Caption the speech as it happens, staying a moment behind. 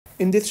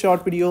In this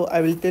short video, I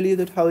will tell you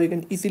that how you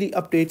can easily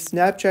update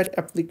Snapchat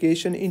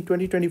application in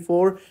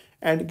 2024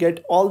 and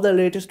get all the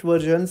latest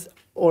versions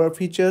or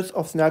features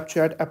of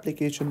Snapchat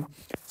application.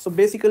 So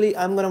basically,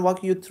 I'm going to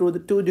walk you through the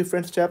two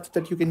different steps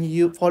that you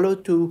can follow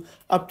to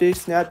update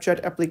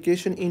Snapchat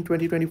application in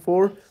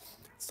 2024.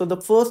 So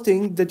the first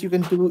thing that you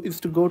can do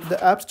is to go to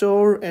the App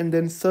Store and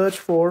then search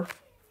for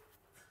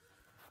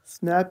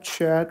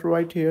Snapchat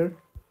right here,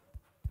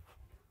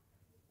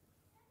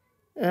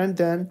 and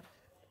then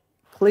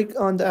click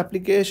on the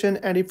application,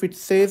 and if it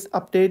says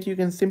update you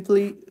can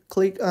simply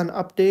click on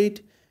update,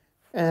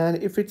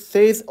 and if it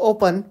says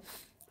open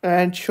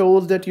and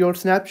shows that your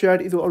Snapchat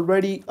is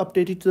already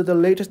updated to the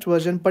latest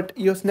version but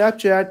your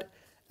Snapchat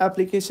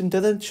application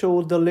doesn't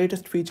show the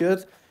latest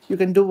features, you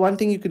can do one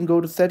thing. You can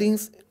go to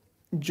settings,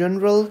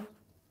 general,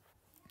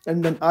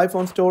 and then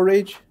iPhone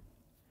storage,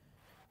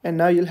 and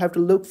now you'll have to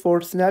look for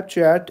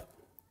Snapchat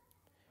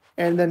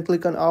and then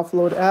click on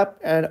offload app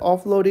and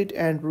offload it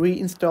and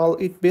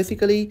reinstall it.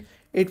 Basically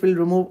it will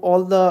remove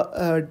all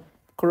the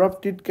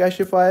corrupted cache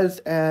files,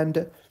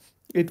 and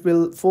it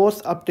will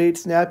force update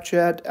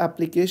Snapchat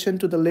application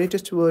to the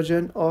latest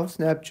version of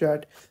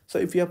Snapchat. So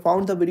if you have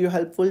found the video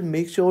helpful,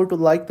 make sure to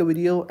like the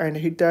video and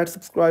hit that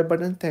subscribe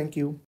button. Thank you.